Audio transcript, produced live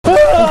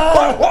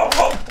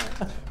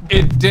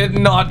It did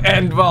not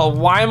end well.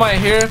 Why am I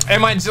here?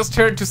 Am I just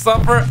here to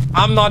suffer?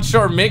 I'm not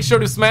sure. Make sure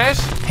to smash.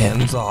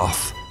 Hands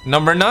off.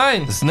 Number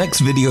 9. This next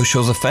video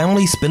shows a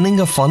family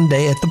spending a fun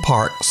day at the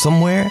park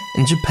somewhere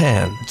in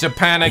Japan.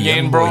 Japan A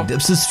again, young bro. boy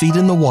dips his feet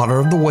in the water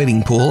of the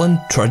wading pool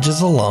and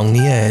trudges along the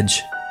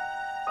edge.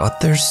 But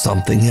there's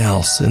something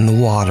else in the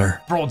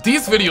water. Bro,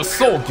 these videos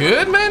so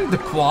good, man. The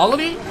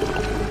quality,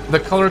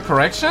 the color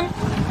correction.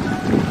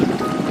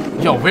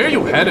 Yo, where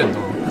you headed,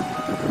 though?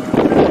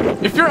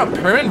 If you're a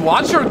parent,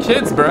 watch your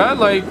kids, bruh.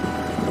 Like,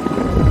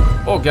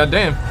 oh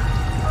goddamn.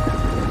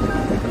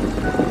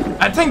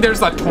 I think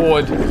there's a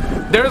toad.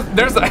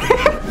 There's a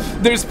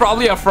there's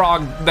probably a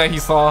frog that he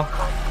saw.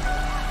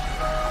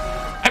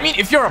 I mean,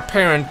 if you're a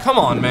parent, come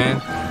on, man.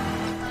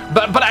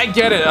 But I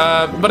get it.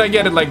 But I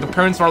get it. Like the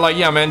parents are like,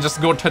 yeah, man,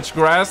 just go touch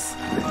grass.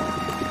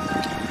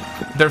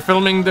 They're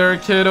filming their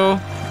kiddo.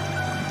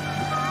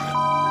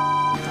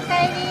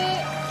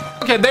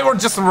 Okay, they were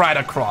just right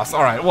across.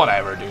 All right,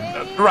 whatever, dude.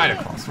 Right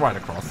across. Right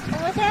across.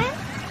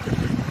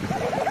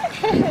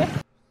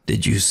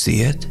 Did you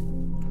see it?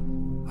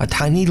 A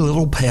tiny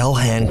little pale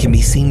hand can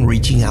be seen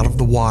reaching out of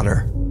the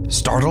water,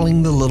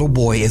 startling the little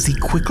boy as he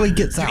quickly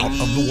gets out of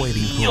the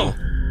wading pool.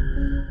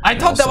 I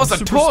thought that was a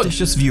toad.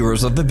 Superstitious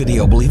viewers of the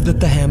video believe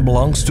that the hand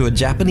belongs to a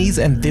Japanese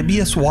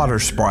amphibious water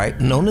sprite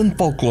known in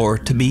folklore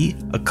to be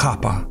a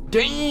kappa.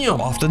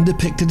 Damn. Often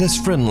depicted as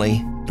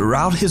friendly,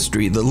 throughout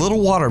history the little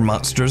water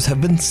monsters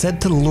have been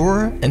said to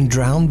lure and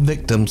drown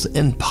victims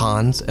in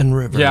ponds and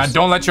rivers. Yeah,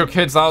 don't let your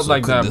kids out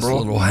like that, Could bro.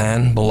 this little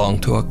hand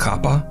belong to a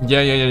kappa?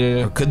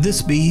 Yeah. Or could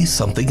this be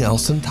something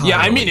else entirely? Yeah,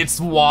 I mean,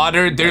 it's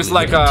water. There's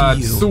like a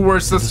sewer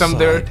system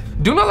there.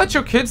 Do not let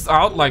your kids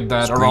out like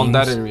that around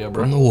that area,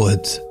 bro. From the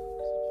woods.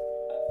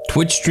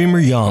 Twitch streamer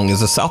Young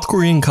is a South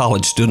Korean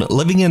college student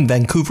living in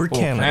Vancouver,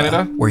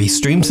 Canada, where he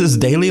streams his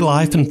daily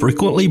life and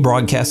frequently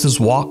broadcasts his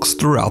walks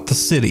throughout the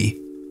city.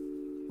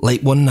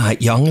 Late one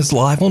night, Young is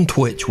live on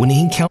Twitch when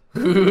he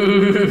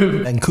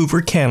encounters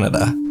Vancouver,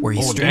 Canada, where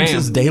he streams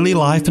his daily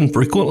life and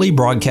frequently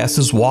broadcasts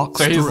his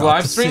walks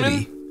throughout the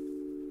city.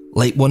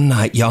 Late one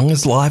night, Young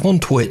is live on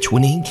Twitch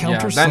when he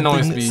encounters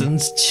something that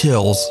sends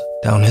chills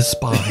down his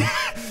spine.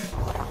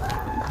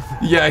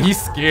 Yeah,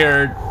 he's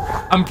scared.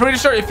 I'm pretty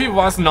sure if he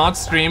was not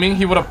streaming,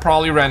 he would have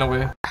probably ran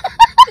away.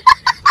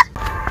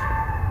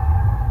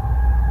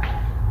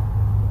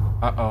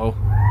 Uh-oh.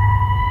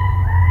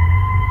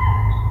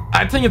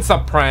 I think it's a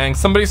prank.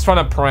 Somebody's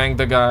trying to prank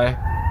the guy.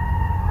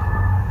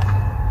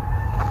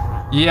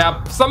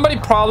 Yeah, somebody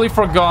probably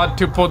forgot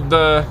to put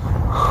the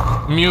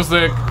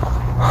music.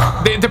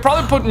 They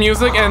probably put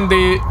music and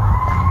they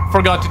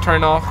forgot to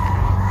turn off.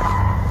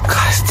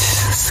 Guys,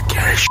 this is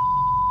scary shit.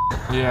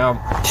 Yeah.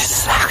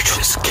 This is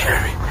actually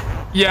scary.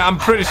 Yeah, I'm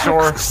pretty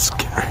sure. It's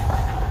scary.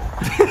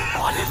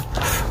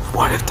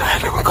 What if the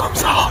animal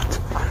comes out?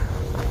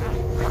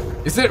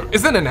 Is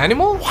it an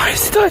animal? Why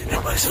is the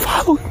animal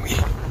following me?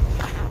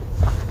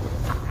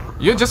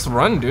 You just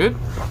run, dude.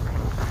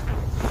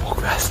 Walk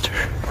faster.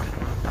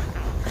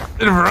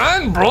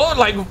 Run, bro.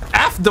 Like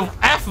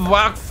F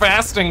walk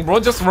fasting, bro.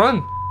 Just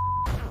run.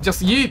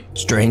 Just yeet.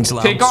 Strange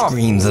loud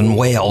screams and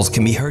wails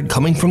can be heard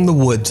coming from the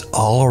woods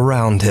all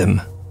around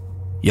him.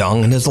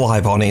 Young and his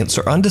live audience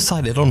are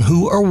undecided on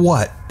who or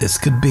what this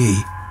could be.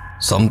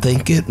 Some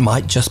think it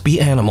might just be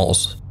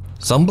animals.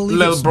 Some believe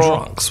it's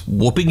drunks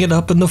whooping it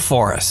up in the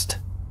forest.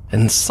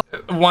 And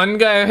one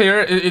guy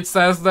here, it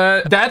says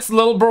that's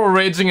little bro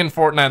raging in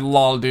Fortnite,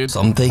 lol, dude.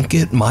 Some think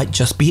it might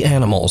just be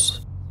animals.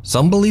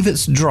 Some believe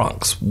it's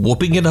drunks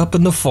whooping it up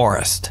in the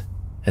forest.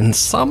 And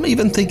some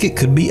even think it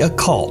could be a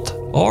cult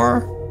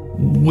or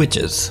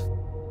witches.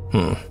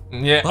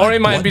 Yeah, or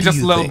it might be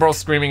just little bro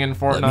screaming in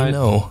Fortnite. Let me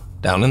know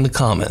down in the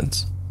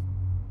comments.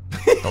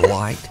 The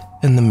light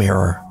in the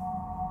mirror.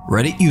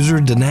 Reddit user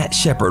Donat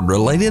Shepard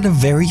related a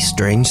very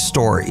strange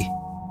story.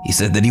 He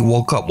said that he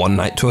woke up one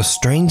night to a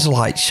strange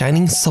light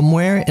shining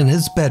somewhere in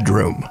his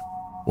bedroom.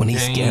 When he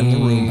scanned the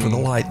room for the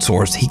light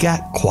source, he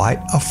got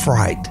quite a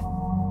fright.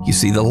 You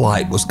see, the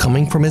light was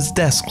coming from his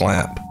desk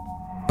lamp,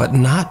 but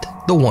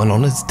not the one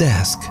on his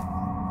desk.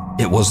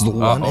 It was the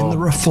one in the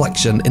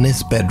reflection in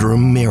his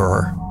bedroom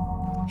mirror.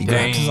 He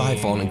grabbed his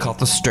iPhone and caught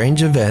the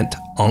strange event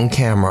on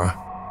camera.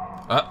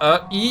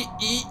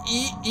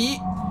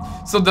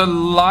 So the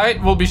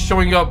light will be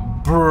showing up,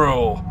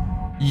 bro.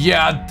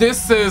 Yeah,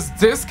 this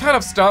kind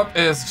of stuff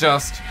is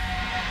just,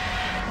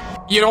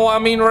 you know what I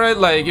mean, right?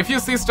 Like, if you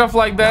see stuff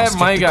like that,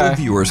 my guy.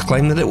 Viewers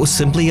claim that it was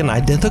simply an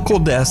identical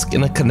desk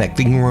in a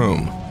connecting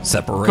room,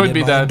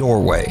 separated by a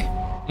doorway.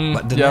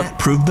 But Donat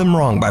proved them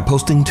wrong by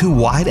posting 2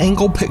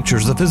 wide-angle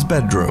pictures of his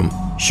bedroom,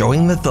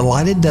 showing that the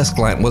lighted desk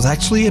lamp was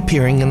actually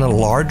appearing in a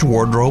large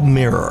wardrobe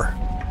mirror.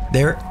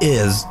 There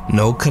is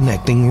no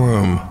connecting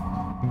room.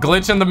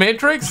 Glitch in the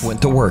Matrix?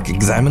 Went to work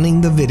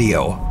examining the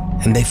video,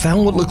 and they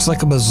found what looks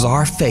like a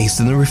bizarre face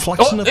in the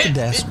reflection of the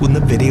desk when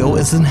the video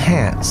is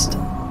enhanced.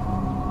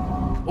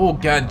 Oh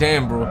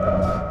goddamn, bro.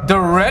 The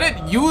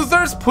Reddit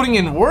users putting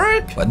in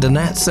work? But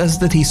Donat says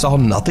that he saw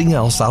nothing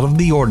else out of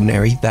the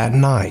ordinary that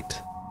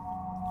night.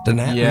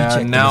 Donat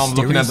rechecked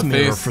the mysterious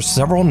mirror for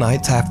several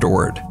nights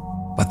afterward,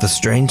 but the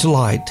strange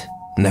light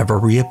never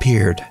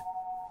reappeared.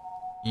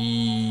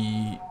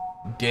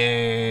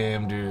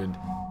 Damn, dude.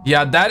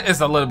 Yeah, that is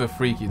a little bit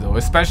freaky though,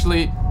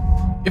 especially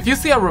if you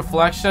see a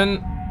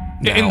reflection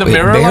in the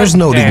mirror. It bears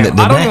noting that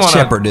Danette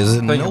Shepard is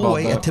in no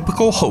way a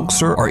typical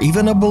hoaxer or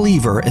even a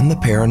believer in the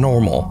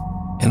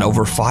paranormal. In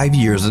over 5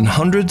 years and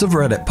hundreds of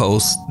Reddit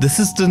posts, this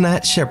is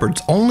Danette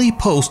Shepard's only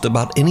post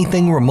about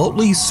anything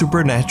remotely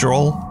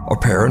supernatural or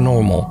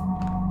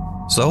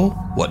paranormal. So,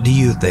 what do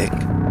you think?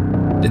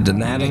 Did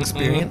Danette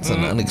experience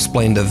an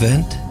unexplained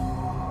event?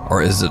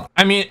 Or is it,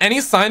 I mean,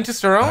 any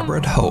scientist around?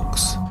 elaborate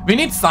hoax? We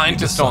need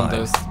scientists on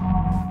this.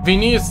 We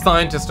need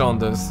scientists on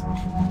this.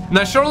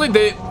 Now, surely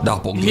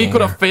he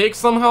could have faked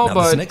somehow, now,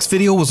 but this next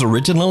video was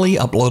originally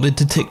uploaded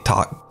to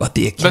TikTok, but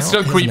the account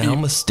still has creepy. now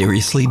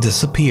mysteriously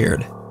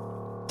disappeared.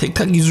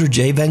 TikTok user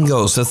J Van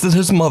Gogh says that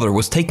his mother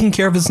was taking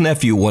care of his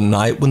nephew one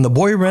night when the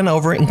boy ran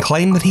over and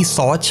claimed that he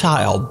saw a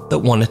child that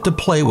wanted to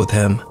play with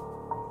him.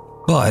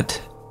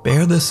 But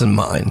bear this in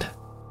mind.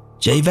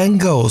 J Van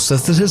Gogh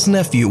says that his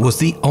nephew was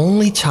the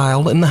only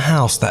child in the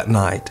house that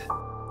night.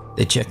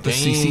 They check the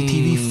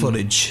CCTV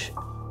footage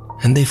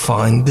and they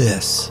find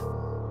this.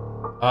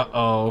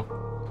 Uh-oh.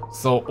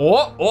 So,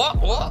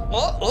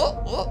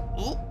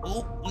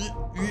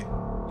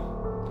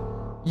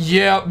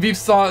 yeah, we've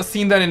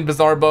seen that in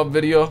Bizarre Bub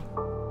video.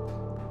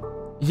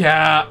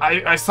 Yeah,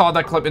 I saw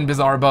that clip in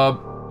Bizarre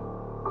Bub.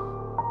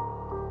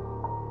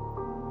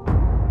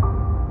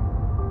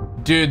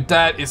 Dude,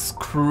 that is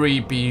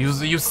creepy.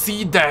 You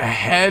see the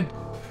head?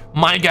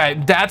 My guy,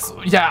 that's,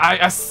 yeah,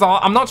 I saw,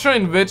 I'm not sure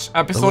in which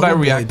episode I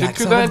reacted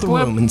to that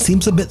clip. And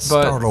seems a bit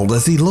startled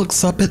as he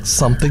looks up at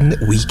something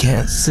that we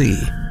can't see.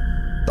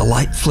 The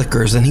light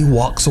flickers and he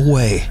walks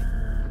away.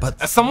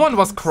 But someone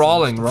was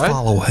crawling, right?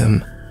 Follow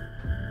him.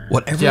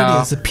 Whatever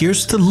it is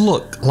appears to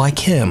look like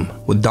him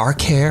with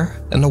dark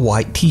hair and a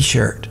white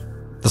t-shirt.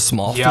 The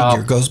small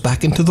figure goes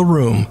back into the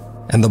room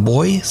and the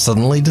boy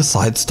suddenly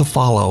decides to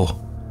follow.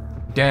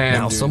 Damn,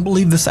 now, some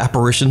believe this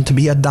apparition to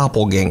be a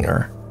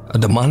doppelganger, a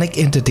demonic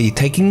entity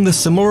taking the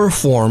similar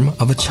form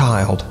of a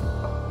child.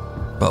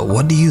 But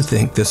what do you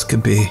think this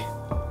could be?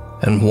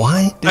 And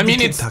why did the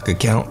TikTok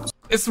account?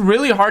 It's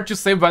really hard to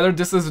say whether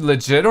this is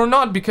legit or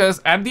not, because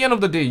at the end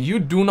of the day, you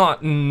do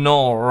not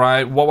know,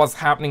 right, what was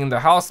happening in the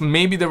house.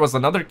 Maybe there was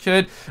another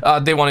kid,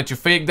 they wanted to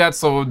fake that,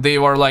 so they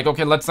were like,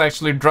 okay, let's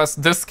actually dress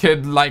this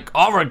kid like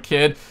our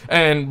kid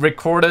and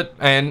record it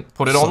and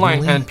put it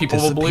online, and people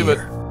will believe it.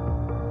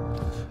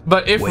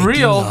 But if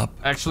real,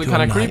 actually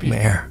kind of creepy.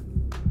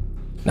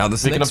 Now,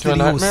 this next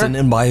video was sent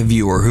in by a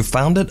viewer who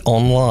found it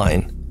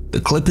online.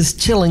 The clip is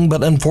chilling,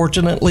 but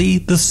unfortunately,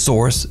 the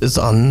source is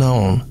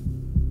unknown.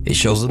 It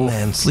shows a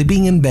man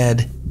sleeping in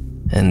bed,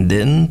 and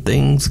then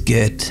things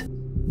get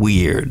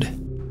weird.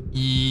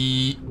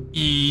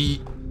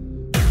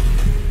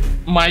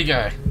 My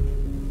guy.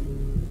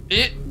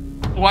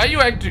 Why are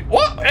you acting?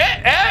 What?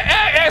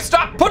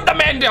 Stop! Put the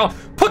man down!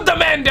 Put the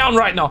man down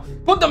right now!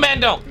 Put the man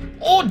down!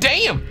 Oh,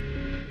 damn!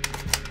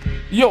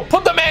 Yo,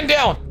 put the man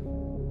down!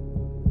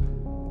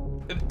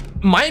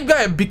 My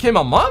guy became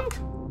a monk?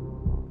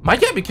 My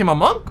guy became a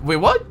monk? Wait,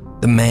 what?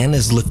 The man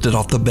is lifted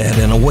off the bed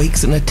and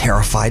awakes in a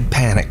terrified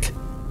panic.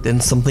 Then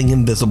something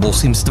invisible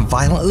seems to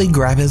violently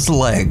grab his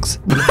legs,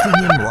 lifting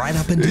him right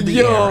up into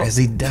the air as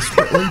he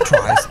desperately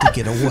tries to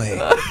get away.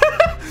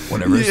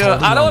 Whatever is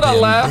holding on to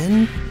him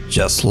then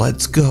just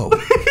lets go.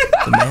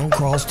 The man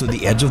crawls to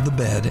the edge of the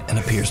bed and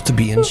appears to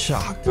be in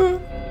shock.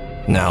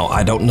 Now,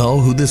 I don't know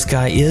who this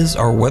guy is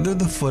or whether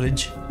the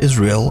footage is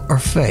real or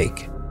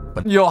fake.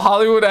 But yo,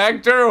 Hollywood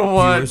actor or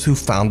what? Viewers who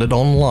found it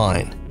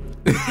online.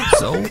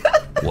 So,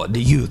 what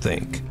do you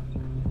think?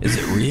 Is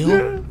it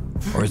real?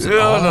 Or is it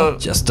all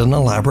just an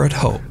elaborate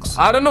hoax?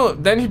 I don't know.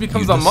 Then he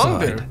becomes a monk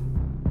there.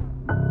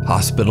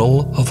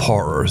 Hospital of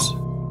Horrors.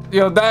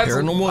 Yo, that's...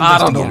 Paranormal I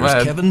don't know,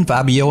 investigators Kevin,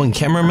 Fabio, and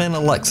cameraman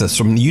Alexis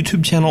from the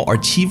YouTube channel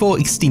Archivo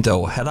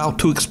Extinto head out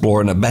to explore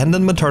an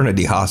abandoned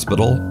maternity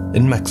hospital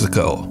in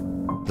Mexico.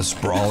 The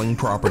sprawling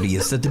property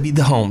is said to be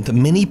the home to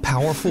many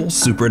powerful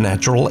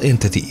supernatural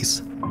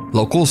entities.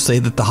 Locals say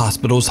that the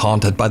hospital is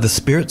haunted by the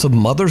spirits of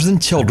mothers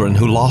and children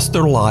who lost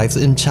their lives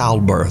in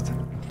childbirth.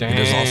 It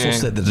is also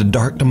said that a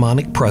dark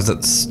demonic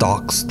presence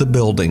stalks the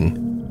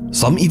building.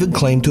 Some even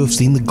claim to have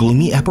seen the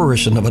gloomy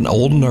apparition of an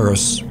old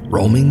nurse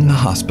roaming the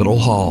hospital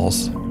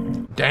halls.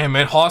 Damn,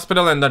 man,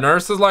 hospital and the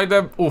nurses like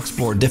that? Oof.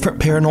 Explore different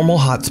paranormal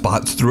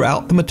hotspots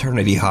throughout the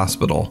maternity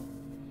hospital.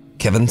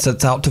 Kevin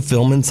sets out to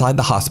film inside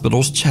the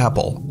hospital's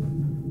chapel.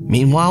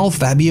 Meanwhile,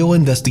 Fabio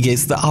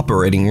investigates the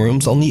operating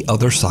rooms on the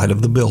other side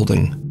of the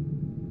building.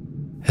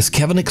 As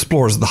Kevin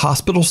explores the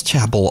hospital's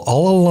chapel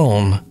all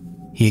alone,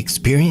 he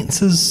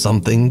experiences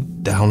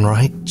something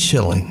downright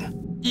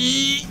chilling.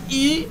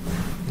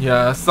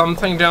 Yeah,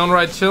 something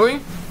downright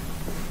chilling?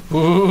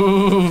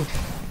 Ooh.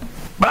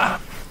 Bah!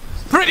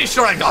 Pretty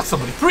sure I got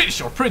somebody. Pretty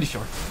sure.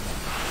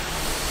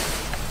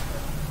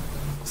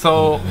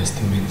 So,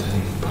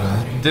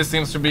 this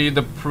seems to be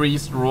the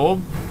priest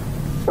robe.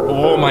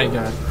 Oh my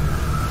god.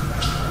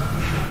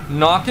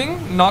 Knocking.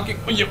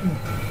 Oh,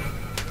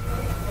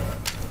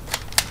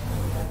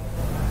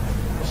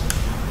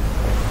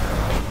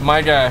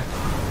 My guy,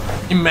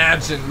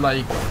 imagine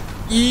like,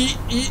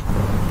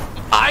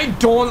 I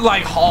don't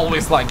like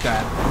hallways like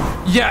that.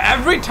 Yeah,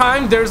 every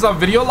time there's a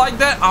video like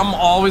that, I'm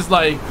always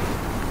like,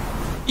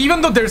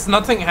 even though there's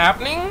nothing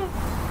happening,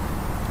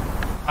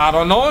 I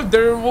don't know if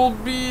there will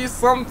be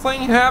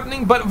something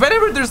happening, but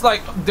whenever there's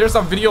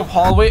a video of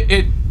hallway,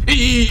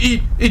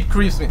 it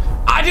creeps me.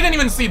 I didn't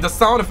even see the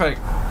sound effect.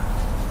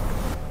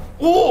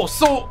 Oh,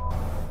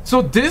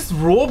 so this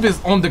robe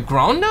is on the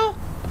ground now?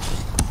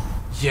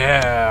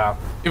 Yeah,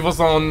 it was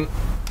on.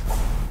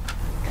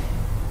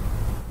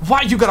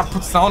 Why you gotta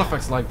put sound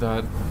effects like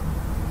that?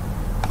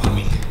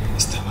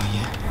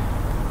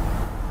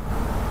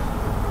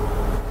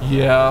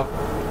 Yeah.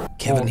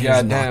 Kevin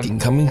hears knocking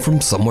coming from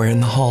somewhere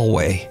in the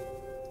hallway.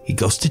 He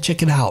goes to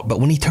check it out, but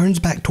when he turns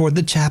back toward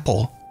the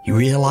chapel, he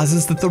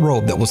realizes that the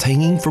robe that was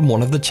hanging from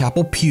one of the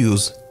chapel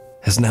pews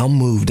has now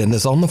moved and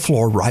is on the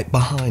floor right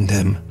behind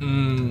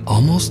him.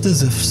 Almost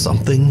as if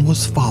something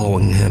was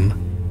following him.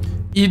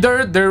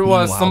 Either there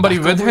was somebody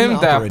with him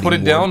that put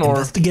it down, or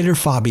Investigator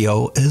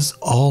Fabio is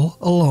all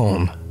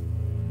alone.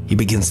 He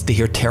begins to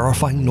hear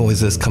terrifying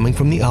noises coming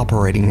from the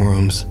operating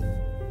rooms.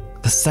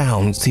 The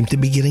sounds seem to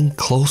be getting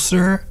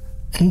closer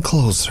and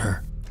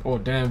closer. Oh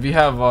damn, we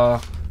have a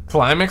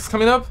climax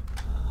coming up?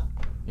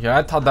 Yeah,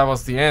 I thought that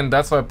was the end.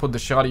 That's why I put the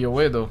shotty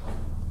away though.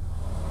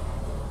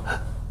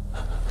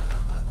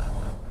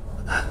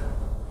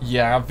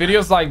 Yeah,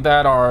 videos like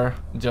that are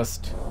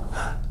just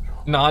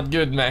not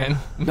good, man.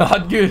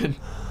 Not good.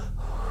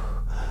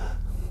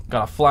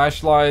 Got a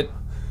flashlight.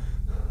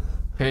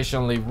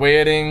 Patiently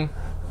waiting.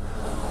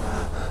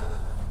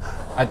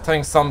 I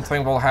think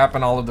something will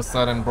happen all of a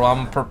sudden, bro.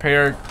 I'm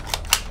prepared.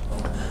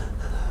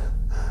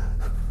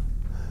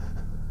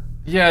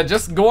 Yeah,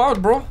 just go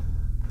out, bro.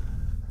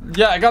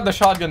 Yeah, I got the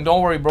shotgun.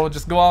 Don't worry, bro.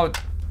 Just go out.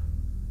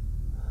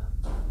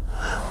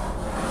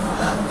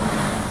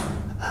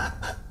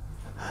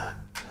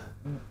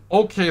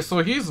 Okay, so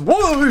he's.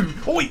 Whoa!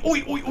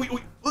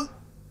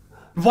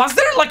 Was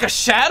there like a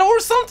shadow or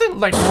something?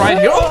 Like right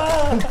here?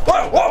 Whoa!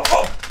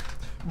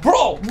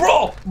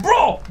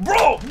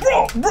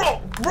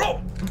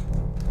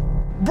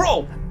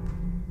 Bro!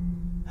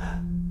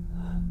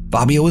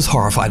 Fabio is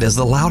horrified as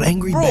the loud,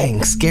 angry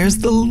bang scares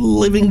the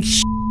living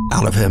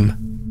out of him.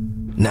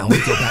 Now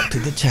we go back to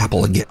the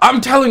chapel again. I'm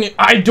telling you,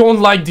 I don't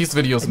like these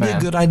videos, man.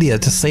 It'd be a good idea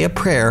to say a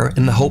prayer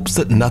in the hopes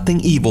that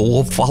nothing evil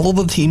will follow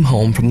the team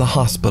home from the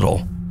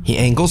hospital. He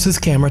angles his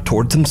camera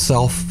towards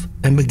himself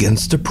and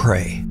begins to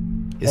pray.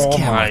 His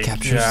camera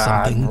captures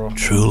something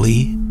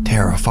truly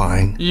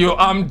terrifying.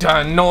 I'm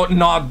done. No,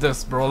 not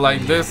this, bro.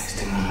 Like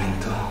this.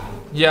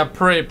 Yeah,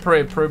 pray,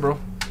 bro.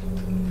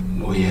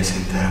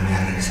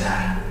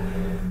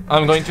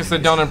 I'm going to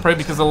sit down and pray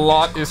because a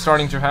lot is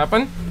starting to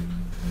happen.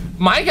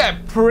 My guy,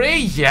 pray,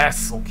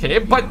 yes, okay,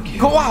 but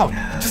go out.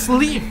 Just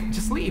leave.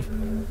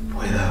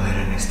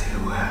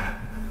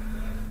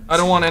 I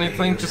don't want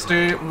anything to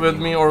stay with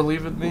me or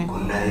leave with me.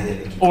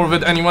 Or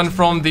with anyone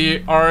from the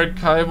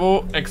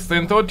Archivo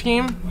Extento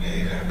team.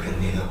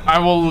 I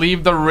will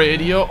leave the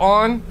radio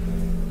on.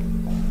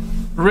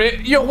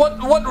 Yo,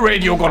 what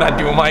radio gonna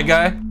do, my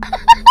guy?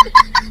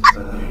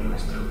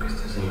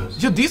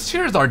 Yo, these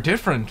chairs are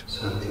different.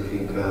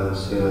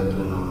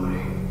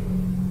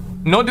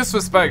 No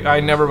disrespect, I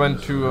never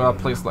went to a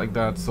place like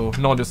that, so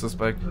no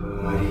disrespect.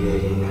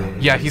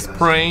 Yeah, he's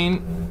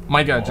praying.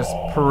 My God, just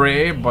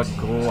pray, but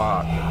go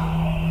out.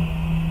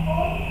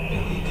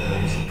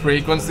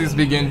 Frequencies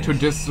begin to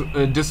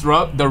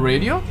disrupt the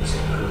radio.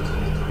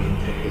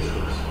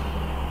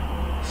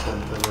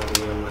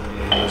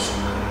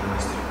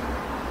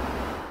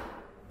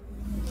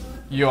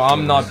 Yo,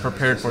 I'm not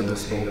prepared for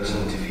this, bro.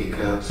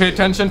 Pay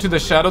attention to the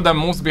shadow that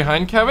moves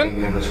behind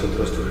Kevin.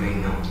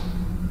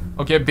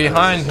 Okay,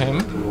 behind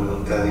him.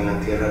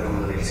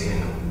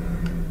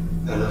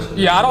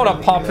 Yeah, I don't want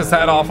to pop his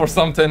head off or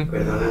something.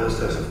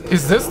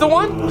 Is this the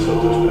one?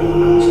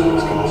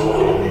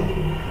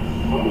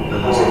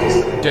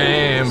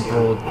 Damn,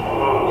 bro.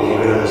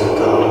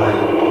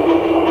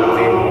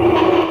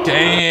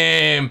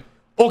 Damn.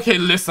 Okay,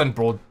 listen,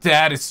 bro.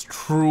 That is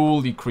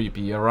truly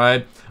creepy,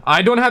 alright?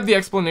 I don't have the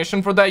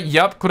explanation for that.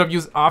 Yep, could have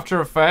used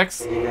After Effects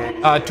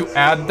to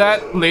add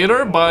that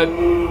later, but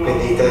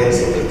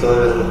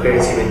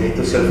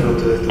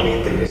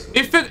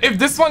if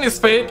this one is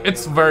fake,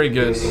 it's very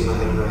good.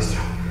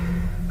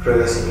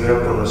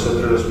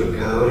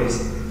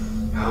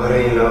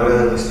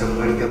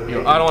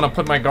 Yo, I don't want to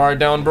put my guard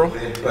down, bro.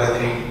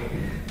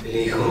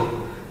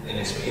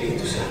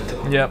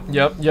 Yep.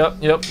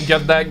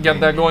 Get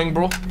that going,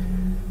 bro.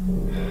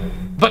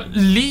 But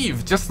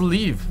leave, just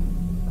leave.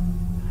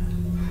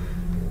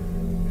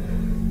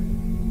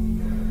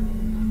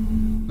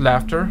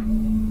 Laughter.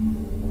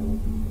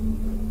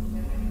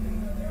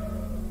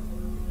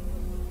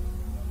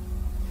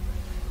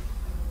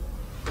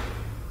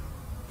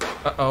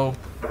 Uh-oh.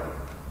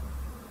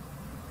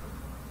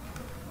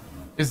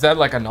 Is that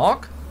like a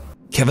knock?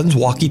 Kevin's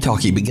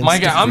walkie-talkie begins My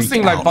God, I'm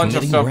seeing like a bunch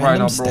of stuff right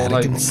now, bro.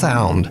 Static and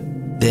sound.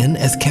 Then,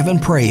 as Kevin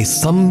prays,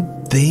 some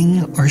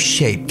thing or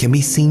shape can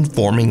be seen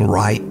forming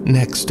right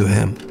next to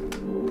him.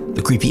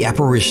 The creepy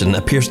apparition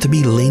appears to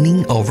be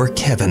leaning over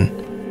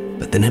Kevin,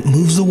 but then it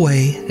moves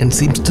away and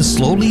seems to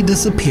slowly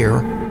disappear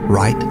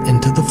right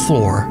into the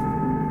floor.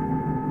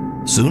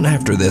 Soon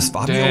after this,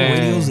 Fabio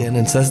radios in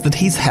and says that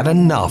he's had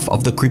enough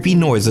of the creepy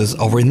noises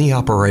over in the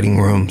operating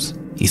rooms.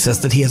 He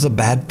says that he has a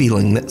bad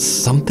feeling that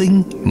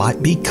something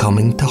might be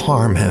coming to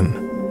harm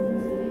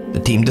him.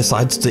 The team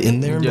decides to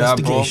end their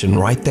investigation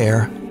right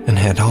there and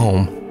head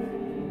home.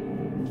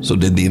 So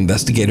did the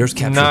investigators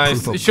capture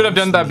proof of you should have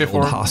done that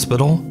before. The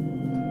hospital?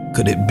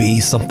 Could it be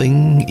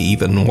something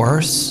even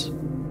worse?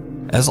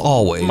 As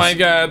always, my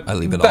God, I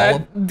leave it all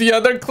up. The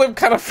other clip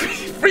kind of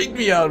freaked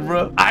me out,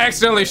 bro. I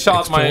accidentally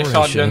shot my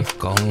shotgun.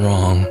 Gone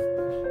wrong.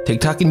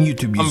 TikTok and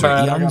YouTube user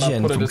Ian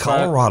Jen from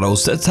Colorado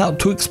sets out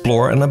to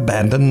explore an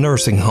abandoned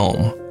nursing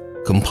home,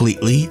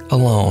 completely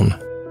alone.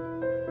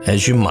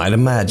 As you might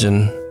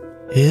imagine,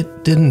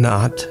 it did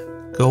not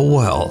go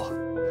well.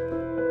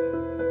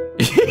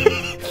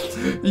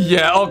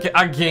 Yeah, okay,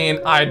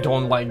 again, I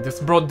don't like this,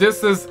 bro.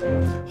 This is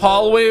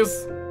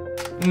hallways,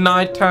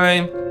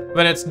 nighttime,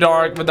 when it's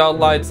dark, without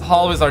lights.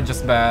 Hallways are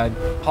just bad.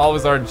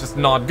 Hallways are just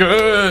not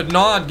good,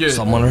 not good.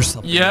 Someone or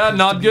something. Yeah,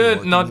 not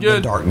good, not good.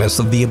 The darkness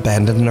of the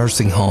abandoned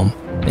nursing home,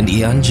 and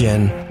Ian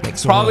Jen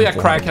makes probably a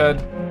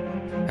crackhead.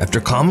 After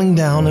calming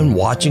down and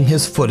watching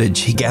his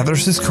footage, he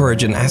gathers his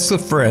courage and asks a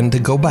friend to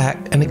go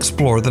back and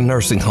explore the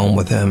nursing home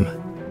with him.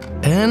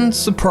 And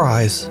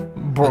surprise,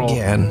 bro,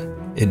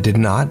 again, it did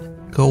not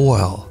go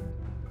well.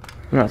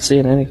 I'm not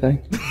seeing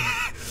anything.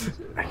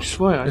 I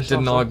swear, it did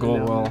not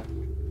go well.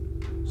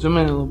 Zoom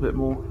in a little bit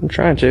more. I'm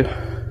trying to.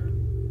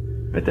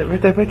 Right there,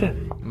 right there, right there.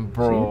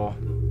 Bro.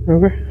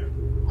 Remember?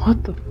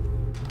 What the?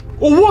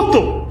 Oh, what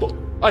the?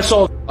 I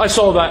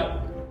saw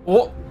that.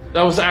 What?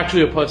 That was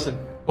actually a person.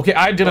 Okay,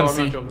 I didn't I'm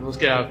see. not joking. Let's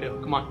get out of here.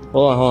 Come on.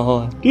 Hold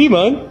on. Come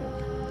on.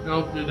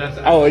 No, dude, that's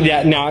actually. Oh,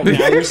 yeah, now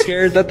you're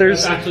scared that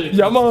there's... That's actually.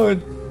 Yeah,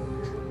 man.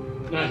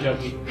 Not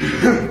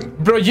joking.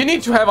 Bro, you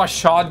need to have a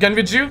shotgun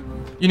with you.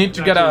 You need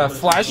to get a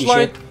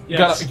flashlight. You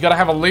gotta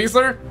have a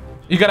laser.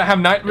 You gotta have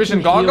night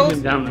vision goggles.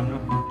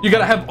 You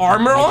gotta have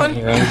armor on.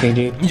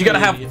 Anything, You gotta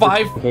have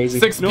 5,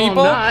 6 No,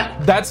 people. I'm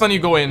not. That's when you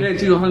go in. Yeah,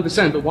 dude,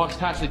 100%. But walks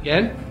past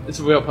again, it's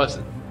a real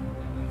person.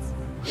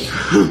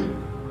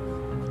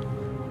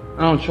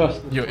 I don't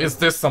trust this. Yo, is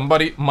this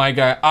somebody? My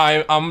guy,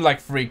 I'm like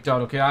freaked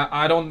out. Okay,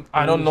 I don't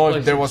know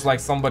if there was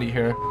like somebody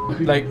here,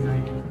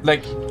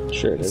 like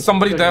sure it is.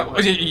 somebody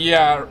that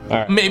yeah.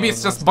 Right. Maybe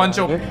it's just a bunch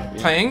of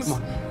things.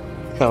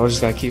 We're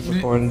just gonna keep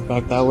recording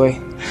back that way.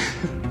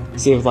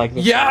 See if like.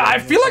 Yeah, I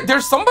feel like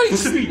there's somebody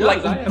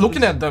like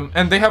looking at them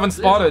and they haven't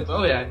spotted.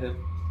 Oh yeah,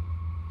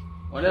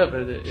 whatever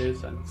it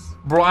is.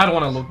 Bro, I don't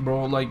want to look,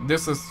 bro. Like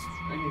this is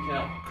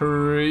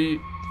crazy.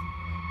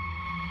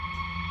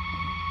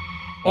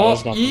 Oh,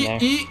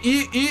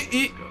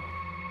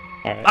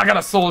 Right. I got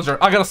a soldier.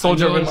 I got a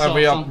soldier in my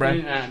way up,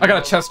 man. I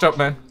got a chest up,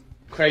 man.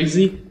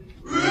 Crazy.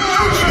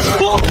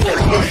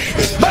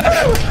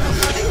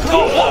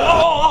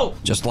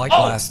 Just like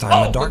last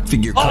time, a dark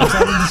figure comes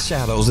out of the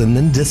shadows and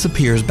then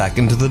disappears back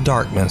into the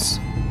darkness.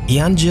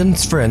 Ian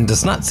Jin's friend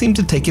does not seem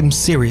to take him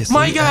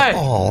seriously at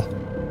all,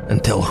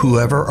 until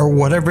whoever or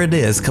whatever it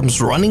is comes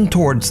running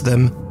towards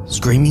them,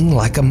 screaming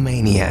like a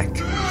maniac.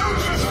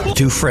 The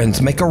two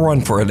friends make a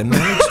run for it and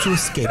manage to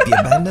escape the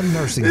abandoned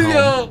nursing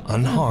home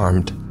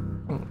unharmed.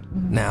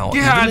 Now,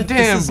 even if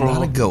this is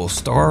not a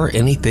ghost or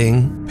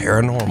anything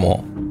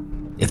paranormal,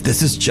 if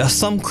this is just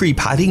some creep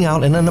hiding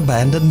out in an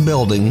abandoned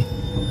building,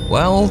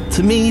 well,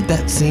 to me,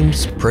 that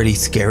seems pretty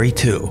scary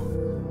too.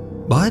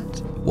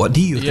 But what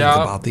do you think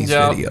about these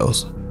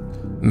videos?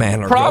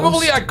 Man or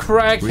probably ghost? A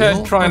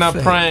crackhead trying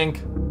to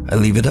prank. I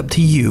leave it up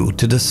to you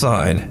to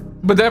decide.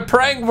 But that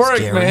prank worked,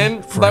 Scary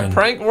man. friend. That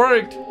prank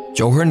worked.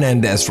 Joe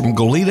Hernandez from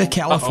Goleta,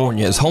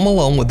 California is home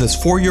alone with his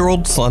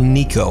 4-year-old son,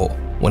 Nico,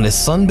 when his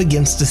son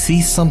begins to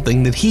see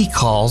something that he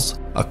calls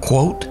a,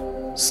 quote,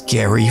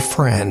 scary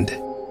friend.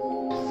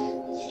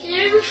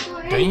 Scary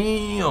friend.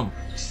 Damn.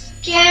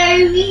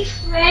 Scary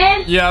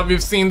friend. Yeah,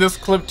 we've seen this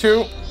clip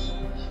too.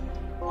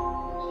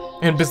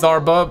 In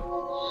Bizarre Bub.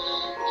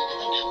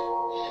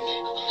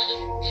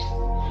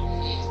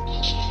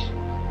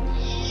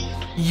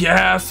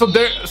 Yeah, so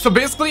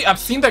basically I've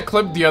seen that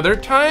clip the other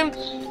time.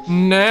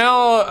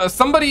 Now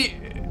somebody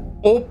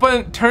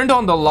turned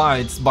on the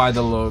lights by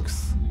the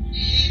looks.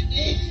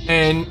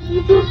 And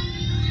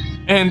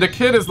the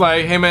kid is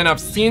like, hey man, I've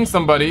seen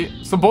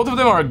somebody. So both of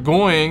them are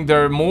going,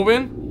 they're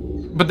moving.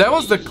 But that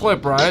was the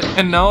clip, right?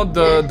 And now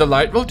the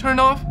light will turn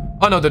off?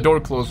 Oh no, the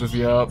door closes,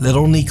 yeah.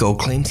 Little Nico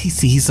claims he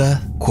sees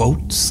a,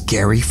 quote,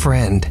 scary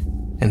friend.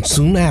 And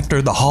soon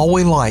after, the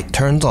hallway light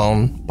turns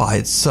on by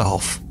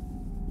itself.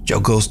 Joe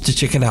goes to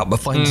check it out but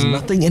finds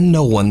nothing and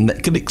no one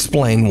that could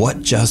explain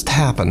what just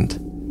happened.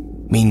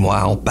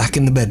 Meanwhile, back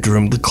in the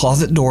bedroom, the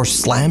closet door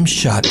slams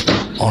shut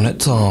on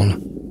its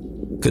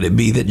own. Could it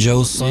be that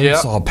Joe's son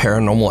saw a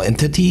paranormal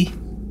entity?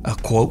 A,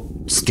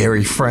 quote,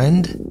 scary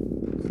friend?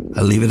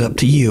 I leave it up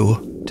to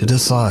you to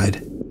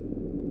decide.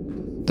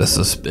 The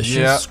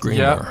suspicious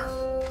screamer.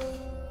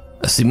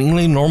 A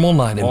seemingly normal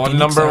night in Phoenix,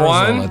 number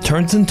Arizona one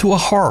turns into a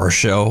horror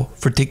show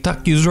for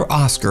TikTok user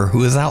Oscar,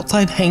 who is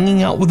outside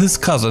hanging out with his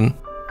cousin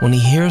when he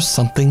hears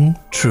something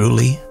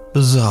truly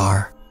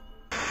bizarre.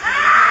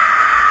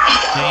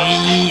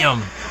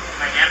 Damn.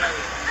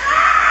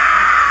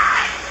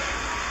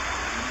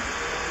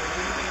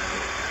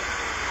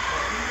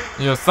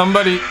 Yeah,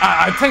 somebody.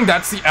 I think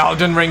that's the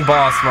Elden Ring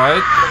boss,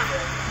 right?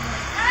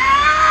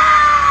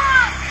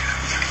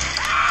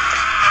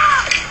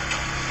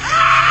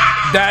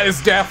 That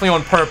is definitely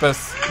on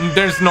purpose.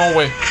 There's no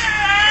way.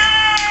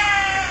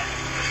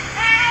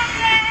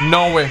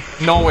 No way.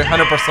 No way.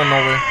 100% no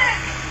way.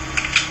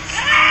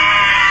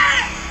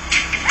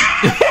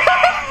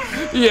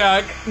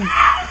 Yeah.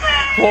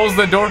 Close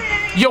the door.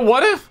 Yo,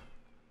 what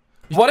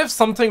if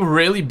something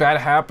really bad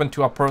happened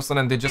to a person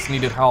and they just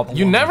needed help?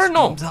 You never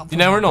know. You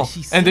never know.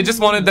 And they just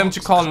wanted them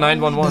to call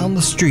 911. Down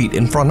the street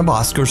in front of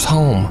Oscar's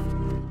home.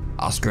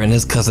 Oscar and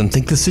his cousin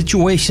think the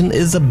situation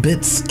is a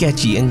bit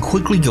sketchy and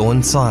quickly go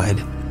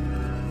inside.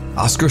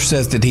 Oscar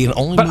says that he had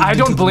only moved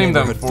into the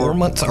neighborhood 4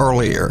 months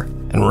earlier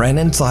and ran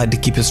inside to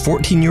keep his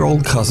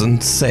 14-year-old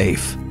cousin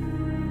safe.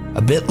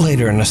 A bit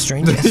later, a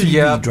strange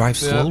SUV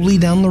drives slowly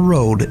down the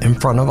road in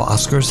front of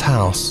Oscar's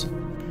house.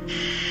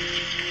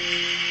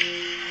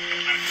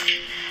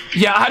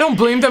 Yeah, I don't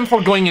blame them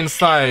for going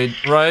inside,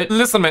 right?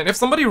 Listen, man, if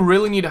somebody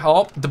really need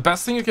help, the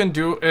best thing you can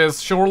do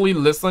is surely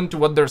listen to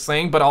what they're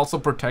saying, but also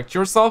protect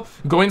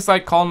yourself. Go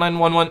inside, call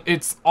 911.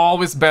 It's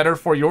always better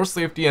for your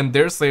safety and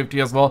their safety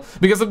as well.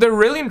 Because if they're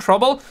really in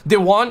trouble, they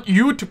want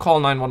you to call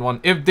 911.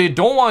 If they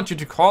don't want you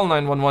to call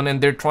 911 and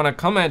they're trying to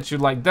come at you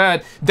like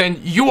that, then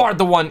you are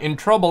the one in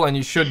trouble and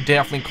you should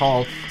definitely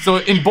call. So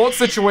in both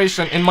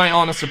situations, in my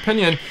honest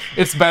opinion,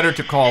 it's better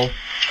to call.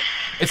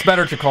 It's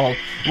better to call.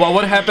 Well,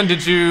 what happened?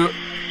 Did you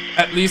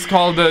at least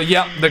call the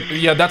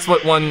yeah, that's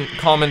what one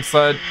comment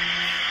said.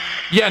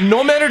 Yeah,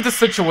 no matter the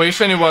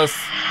situation, it was.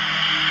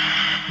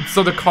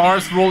 So the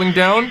car's rolling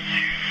down.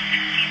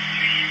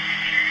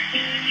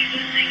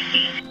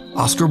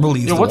 Oscar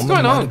believes the what's woman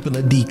going on? might have been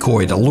a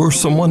decoy to lure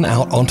someone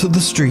out onto the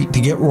street to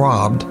get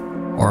robbed,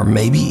 or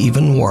maybe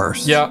even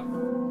worse. Yeah.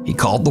 He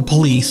called the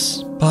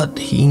police, but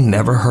he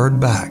never heard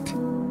back.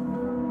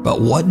 But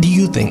what do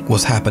you think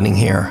was happening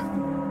here?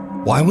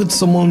 Why would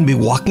someone be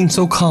walking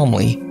so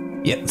calmly,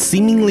 yet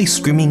seemingly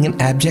screaming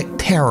in abject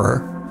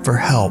terror for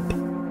help?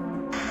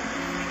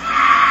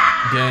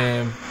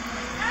 Damn.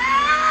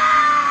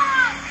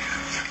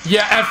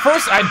 Yeah, at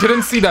first I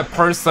didn't see that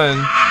person.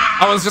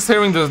 I was just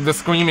hearing the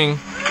screaming.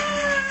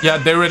 Yeah,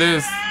 there it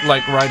is,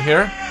 like right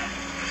here.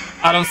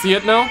 I don't see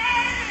it now.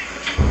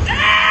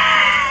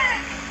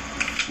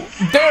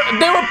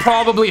 They were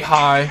probably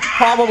high.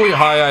 Probably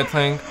high, I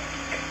think.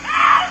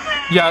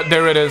 Yeah,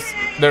 there it is.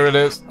 There it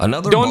is.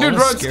 Another don't do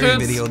bonus drugs, scary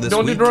kids. video this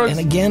Don't week, do drugs. and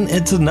again,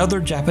 it's another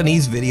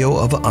Japanese video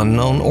of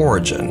unknown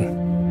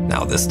origin.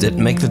 Now, this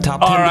didn't make the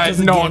top 10 Alright,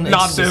 because no, again,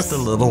 not it's this. just a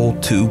little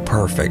too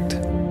perfect.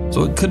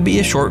 So it could be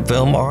a short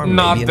film or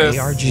Not maybe an this.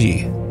 ARG.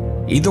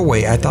 Either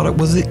way, I thought it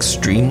was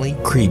extremely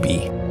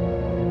creepy.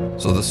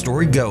 So the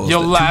story goes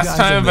Yo, that last two guys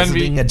time are when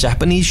visiting a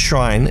Japanese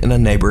shrine in a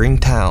neighboring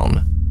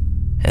town.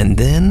 And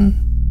then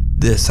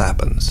this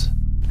happens.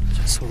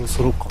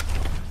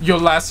 Yo,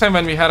 last time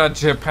when we had a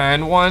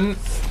Japan one,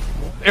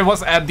 it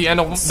was at the end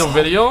of the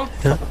video,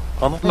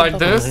 like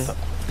this.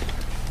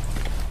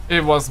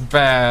 It was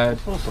bad.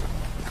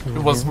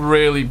 It was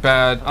really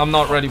bad. I'm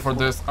not ready for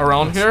this.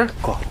 Around here,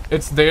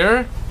 it's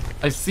there.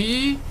 I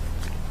see.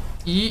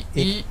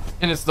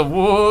 And it's the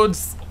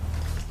woods.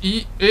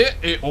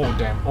 Oh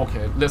damn.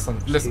 Okay, listen.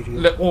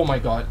 Oh my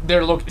God.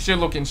 She's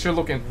looking.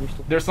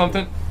 There's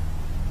something.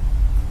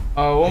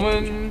 A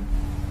woman.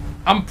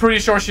 I'm pretty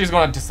sure she's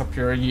gonna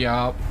disappear.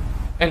 Yeah.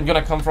 And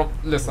gonna come from.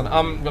 Listen,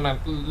 I'm gonna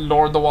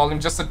lower the volume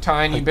just a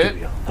tiny bit.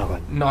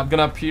 Not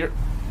gonna appear.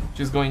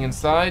 She's going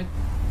inside.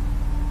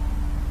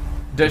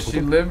 Does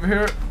she live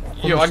here?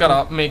 Yo, I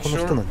gotta make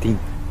sure.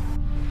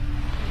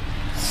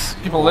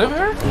 People live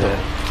here?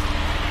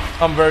 Yeah.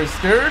 I'm very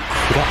scared.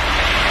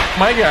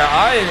 My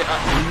God,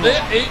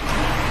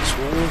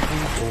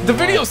 the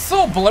video's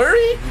so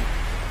blurry.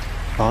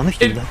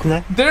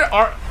 There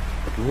are.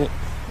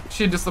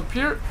 She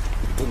disappeared.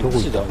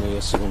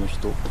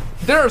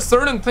 There are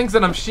certain things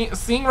that I'm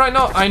seeing right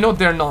now. I know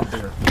they're not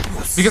there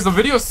because the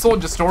video is so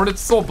distorted,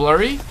 so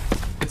blurry.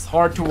 It's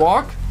hard to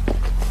walk.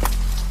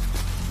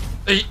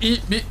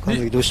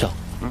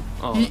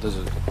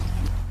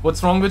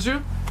 What's wrong with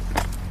you?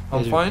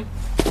 I'm fine.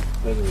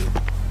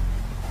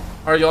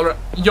 Are you alright?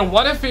 Yo,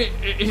 what if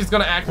he's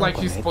gonna act like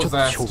he's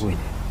possessed?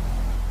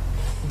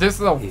 This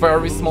is a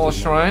very small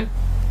shrine.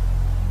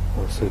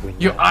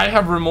 Yo, I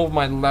have removed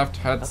my left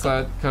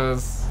headset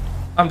because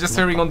I'm just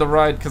hearing on the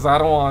right because I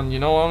don't want, you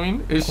know what I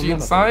mean? Is she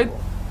inside?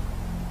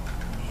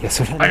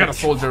 I gotta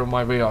soldier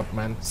my way up,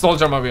 man.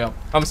 Soldier my way up.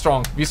 I'm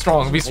strong. Be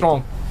strong. Be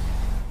strong.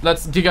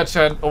 Let's Giga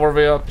Chat our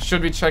way up.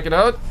 Should we check it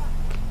out?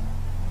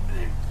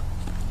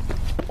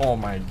 Oh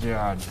my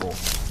God, bro.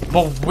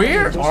 But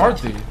where are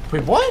they?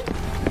 Wait, what?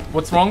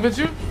 What's wrong with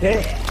you?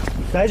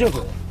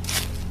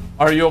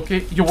 Are you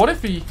okay? Yo, what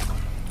if he...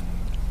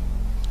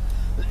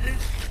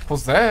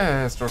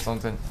 possessed or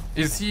something.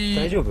 Is he...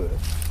 大丈夫？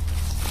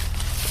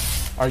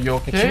 Are you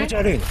気 okay? 持ち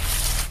悪いの？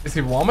 Is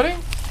he vomiting?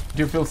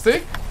 Do you feel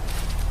sick?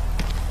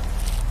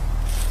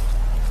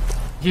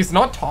 He's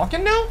not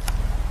talking now?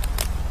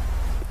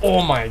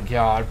 Oh my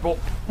god, bro.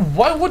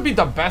 What would be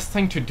the best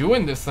thing to do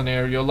in this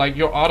scenario? Like,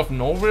 you're out of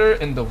nowhere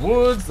in the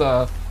woods,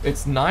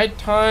 it's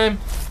nighttime,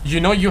 you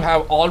know you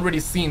have already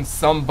seen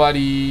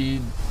somebody,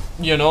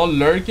 you know,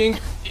 lurking.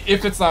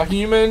 If it's a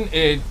human,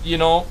 it, you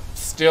know,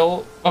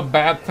 still a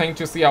bad thing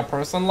to see a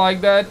person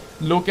like that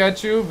look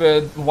at you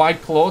with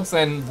white clothes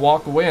and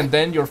walk away, and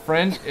then your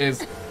friend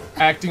is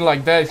acting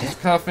like that. He's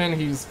coughing,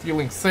 he's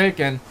feeling sick,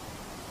 and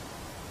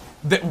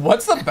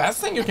what's the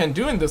best thing you can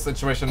do in this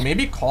situation?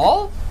 Maybe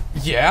call?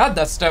 Yeah,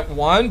 that's step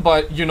one,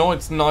 but you know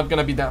it's not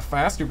gonna be that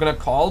fast. You're gonna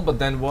call, but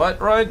then what,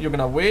 right? You're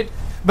gonna wait.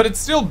 But it's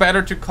still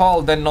better to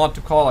call than not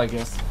to call, I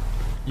guess.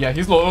 Yeah,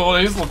 he's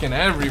looking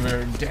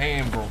everywhere.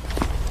 Damn, bro.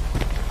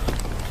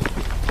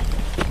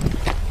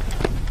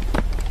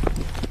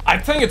 I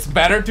think it's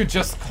better to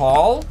just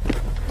call.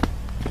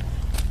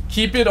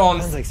 Keep it on,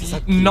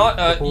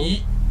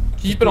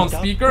 keep it on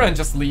speaker and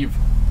just leave.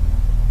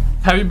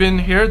 Have you been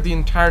here the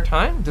entire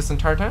time? This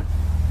entire time?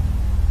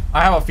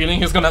 I have a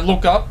feeling he's gonna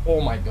look up.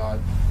 Oh my god.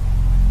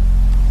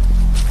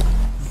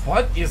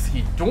 What is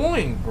he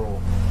doing,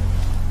 bro?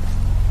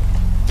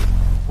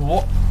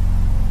 What?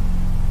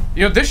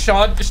 Yo, this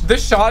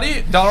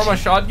shoddy, Dharma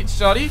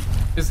shoddy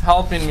is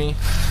helping me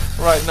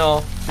right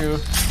now to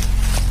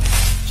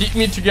keep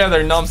me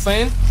together, you know what I'm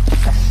saying?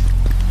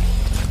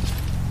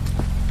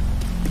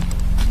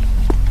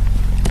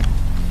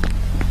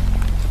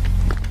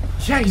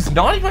 Yeah, he's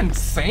not even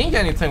saying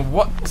anything.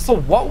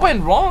 What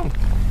went wrong?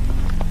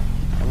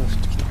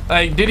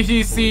 Like, did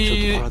he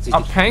see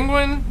a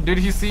penguin? Did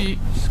he see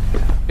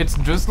it's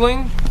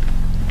drizzling?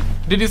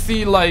 Did he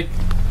see, like,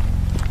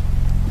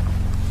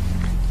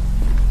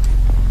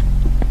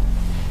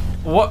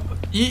 what?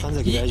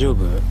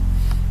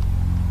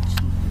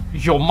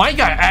 Yo, my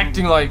guy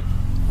acting like,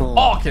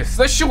 oh, okay,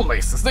 the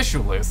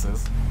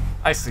shoelaces.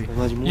 I see.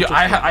 Yeah,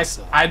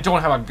 I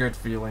don't have a good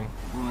feeling.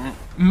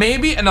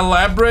 Maybe an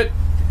elaborate,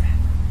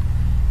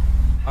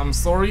 I'm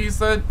sorry, he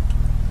said.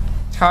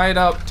 Tied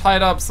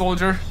up,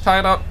 soldier.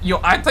 Tied up.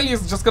 Yo, I think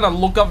he's just gonna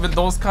look up with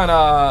those kind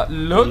of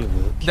look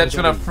that's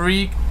gonna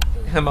freak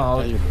him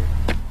out.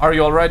 Are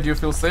you alright? Do you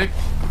feel sick?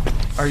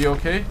 Are you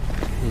okay?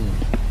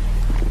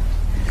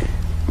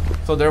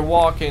 So they're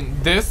walking.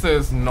 This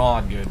is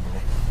not good,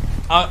 bro.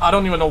 I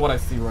don't even know what I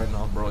see right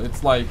now, bro.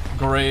 It's like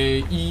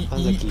gray.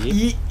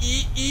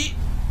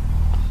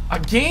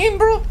 Again,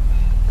 bro?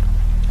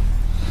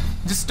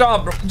 Just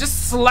stop, bro.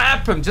 Just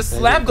slap him. Just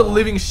slap the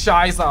living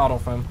shies out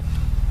of him.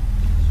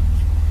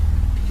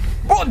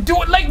 Bro,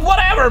 do it like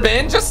whatever,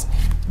 man. Just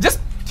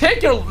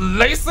take your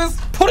laces,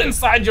 put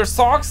inside your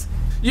socks.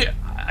 Yeah,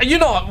 you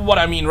know what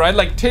I mean, right?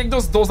 Like, take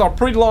those are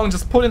pretty long.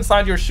 Just put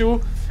inside your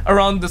shoe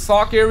around the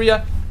sock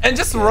area and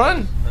just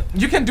run.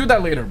 You can do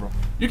that later, bro.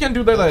 You can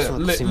do that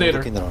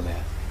later.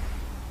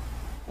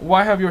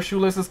 Why have your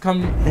shoelaces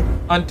come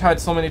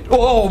untied so many?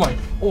 Oh my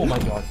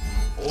god.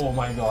 Oh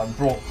my god,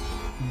 bro.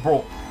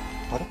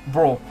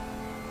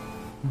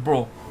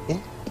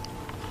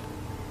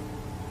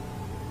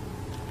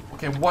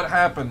 Okay, what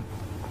happened?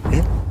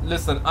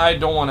 Listen, I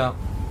don't wanna...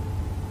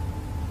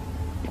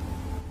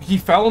 He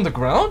fell on the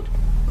ground?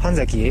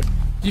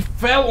 He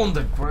fell on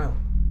the ground.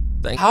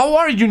 How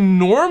are you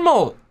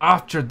normal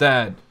after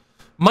that?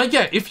 My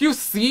guy, if you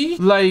see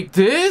like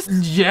this,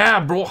 yeah,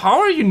 bro, how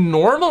are you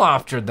normal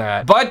after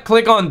that? But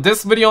click on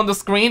this video on the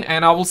screen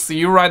and I will see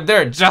you right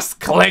there. Just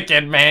click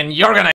it, man. You're gonna